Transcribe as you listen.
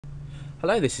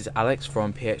Hello, this is Alex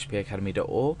from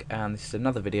phpacademy.org, and this is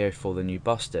another video for the new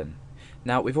Boston.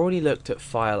 Now, we've already looked at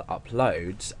file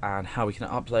uploads and how we can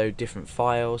upload different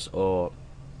files, or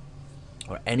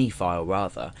any file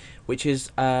rather, which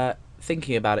is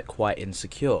thinking about it quite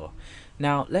insecure.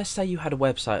 Now, let's say you had a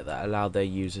website that allowed their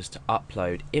users to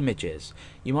upload images.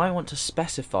 You might want to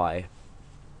specify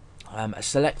a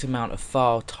select amount of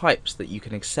file types that you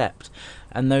can accept,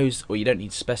 and those, or you don't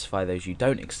need to specify those you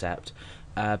don't accept,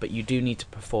 but you do need to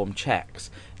perform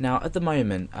checks. Now at the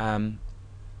moment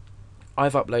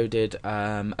I've uploaded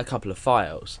a couple of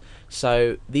files,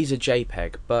 so these are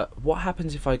JPEG, but what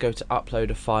happens if I go to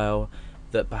upload a file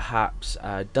that perhaps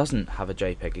doesn't have a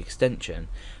JPEG extension?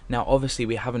 Now obviously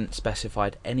we haven't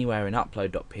specified anywhere in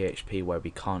upload.php where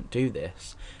we can't do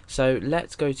this, so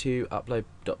let's go to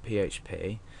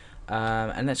upload.php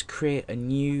and let's create a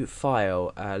new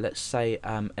file, let's say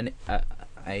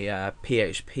a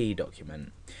PHP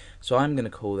document. So I'm going to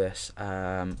call this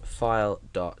file.php.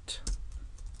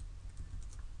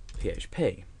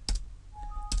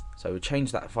 So we'll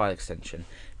change that file extension.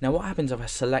 Now what happens if I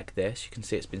select this? You can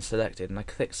see it's been selected, and I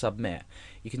click submit.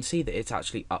 You can see that it's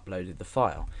actually uploaded the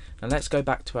file. Now let's go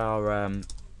back to our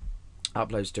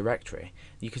uploads directory.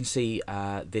 You can see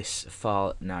this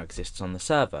file now exists on the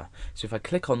server. So if I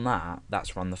click on that,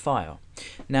 that's run the file.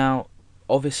 Now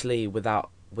obviously without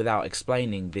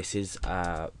explaining, this is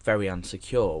very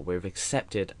unsecure. We've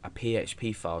accepted a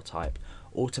PHP file type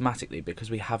automatically because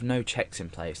we have no checks in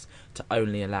place to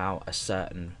only allow a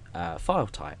certain file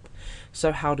type.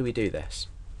 So how do we do this?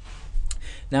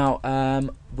 Now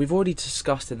we've already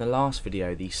discussed in the last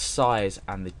video the size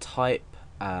and the type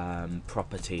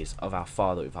properties of our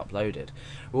file that we've uploaded.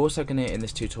 We're also going to, in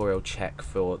this tutorial, check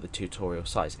for the tutorial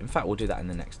size. In fact, we'll do that in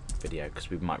the next video because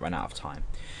we might run out of time.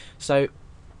 So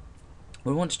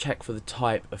we want to check for the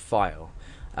type of file.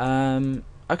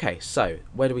 Okay, so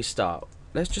where do we start?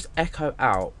 Let's just echo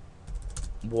out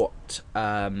what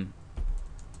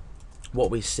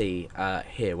we see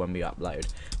here when we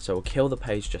upload. So we'll kill the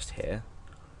page just here,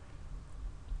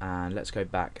 and let's go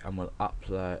back and we'll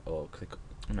upload, or click,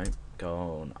 no, go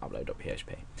on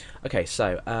upload.php. Okay,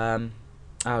 so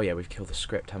oh yeah, we've killed the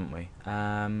script, haven't we?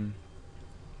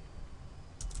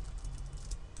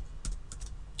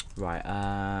 Right,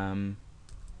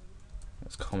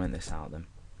 let's comment this out then.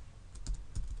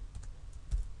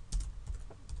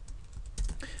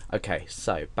 Okay,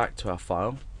 so back to our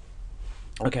file.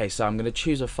 Okay, so I'm going to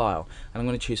choose a file, and I'm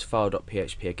going to choose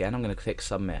file.php again. I'm going to click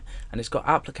submit, and it's got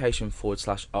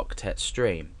application/octet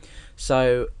stream.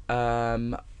 So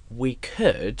we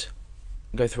could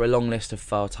go through a long list of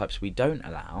file types we don't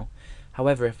allow.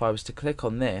 However, if I was to click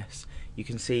on this, you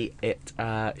can see it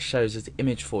shows as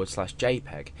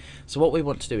image/JPEG. So what we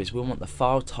want to do is we want the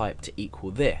file type to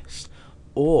equal this,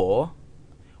 or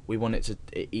we want it to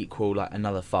equal like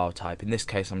another file type. In this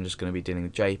case, I'm just going to be dealing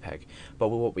with JPEG. But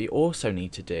what we also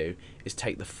need to do is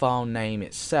take the file name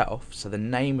itself, so the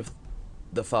name of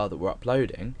the file that we're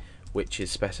uploading, which is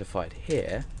specified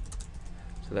here.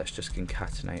 So let's just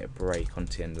concatenate a break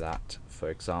onto the end of that for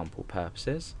example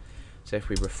purposes. So if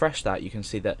we refresh that, you can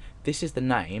see that this is the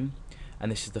name,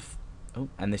 and this is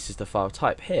the file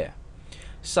type here.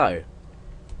 So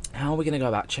how are we going to go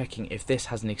about checking if this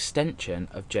has an extension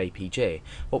of JPG?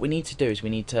 What we need to do is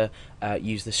we need to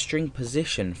use the string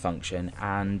position function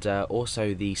and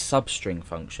also the substring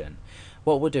function.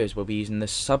 What we'll do is we'll be using the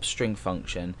substring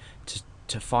function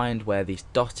to find where this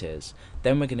dot is.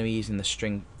 Then we're going to be using the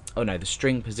string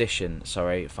position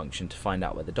function to find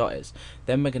out where the dot is.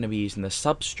 Then we're going to be using the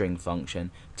substring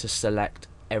function to select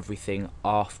everything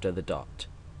after the dot.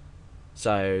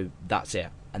 So that's it.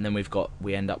 And then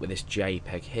we end up with this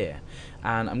JPEG here,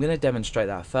 and I'm going to demonstrate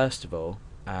that first of all,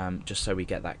 just so we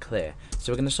get that clear.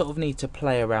 So we're going to sort of need to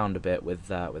play around a bit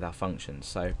with our functions.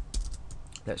 So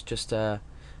let's just, in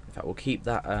fact, we'll keep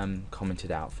that commented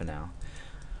out for now.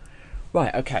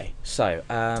 Right, okay. So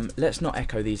let's not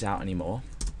echo these out anymore.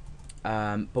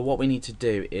 But what we need to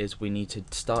do is we need to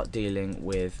start dealing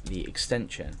with the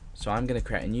extension. So I'm going to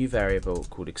create a new variable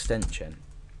called extension.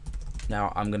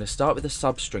 Now I'm going to start with the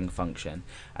substring function,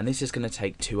 and this is going to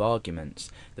take two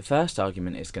arguments. The first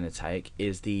argument it's going to take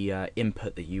is the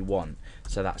input that you want,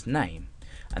 so that's name,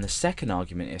 and the second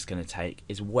argument it's going to take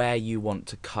is where you want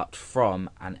to cut from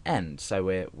and end. So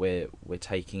we're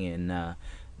taking in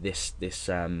this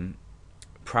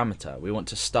parameter. We want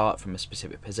to start from a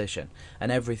specific position,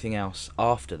 and everything else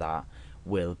after that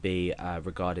will be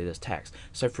regarded as text.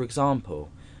 So for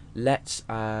example, let's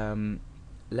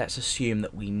assume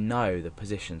that we know the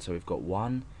position. So we've got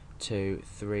 1, 2,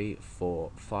 3,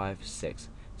 4, 5, 6,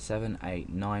 7, 8,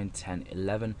 9, 10,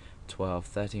 11, 12,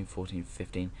 13, 14,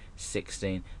 15,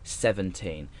 16,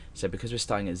 17. So because we're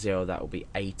starting at 0, that will be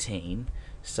 18.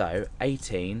 So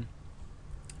 18,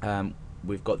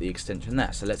 we've got the extension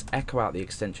there. So let's echo out the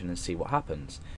extension and see what happens.